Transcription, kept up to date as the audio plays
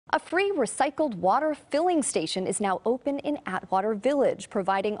A free recycled water filling station is now open in Atwater Village,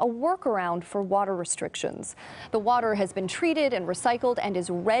 providing a workaround for water restrictions. The water has been treated and recycled and is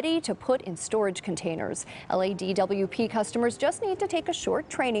ready to put in storage containers. LADWP customers just need to take a short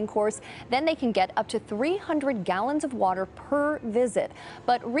training course. Then they can get up to 300 gallons of water per visit.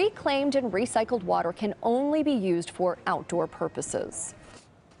 But reclaimed and recycled water can only be used for outdoor purposes.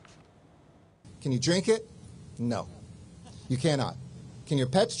 Can you drink it? No, you cannot. Can your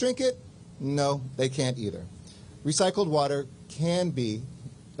pets drink it? No, they can't either. Recycled water can be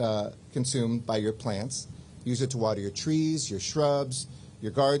consumed by your plants. Use it to water your trees, your shrubs,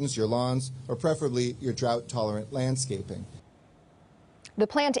 your gardens, your lawns, or preferably your drought-tolerant landscaping. The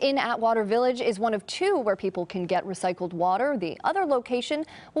plant in Atwater Village is one of two where people can get recycled water. The other location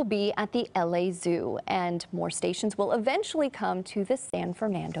will be at the LA Zoo, and more stations will eventually come to the San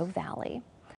Fernando Valley.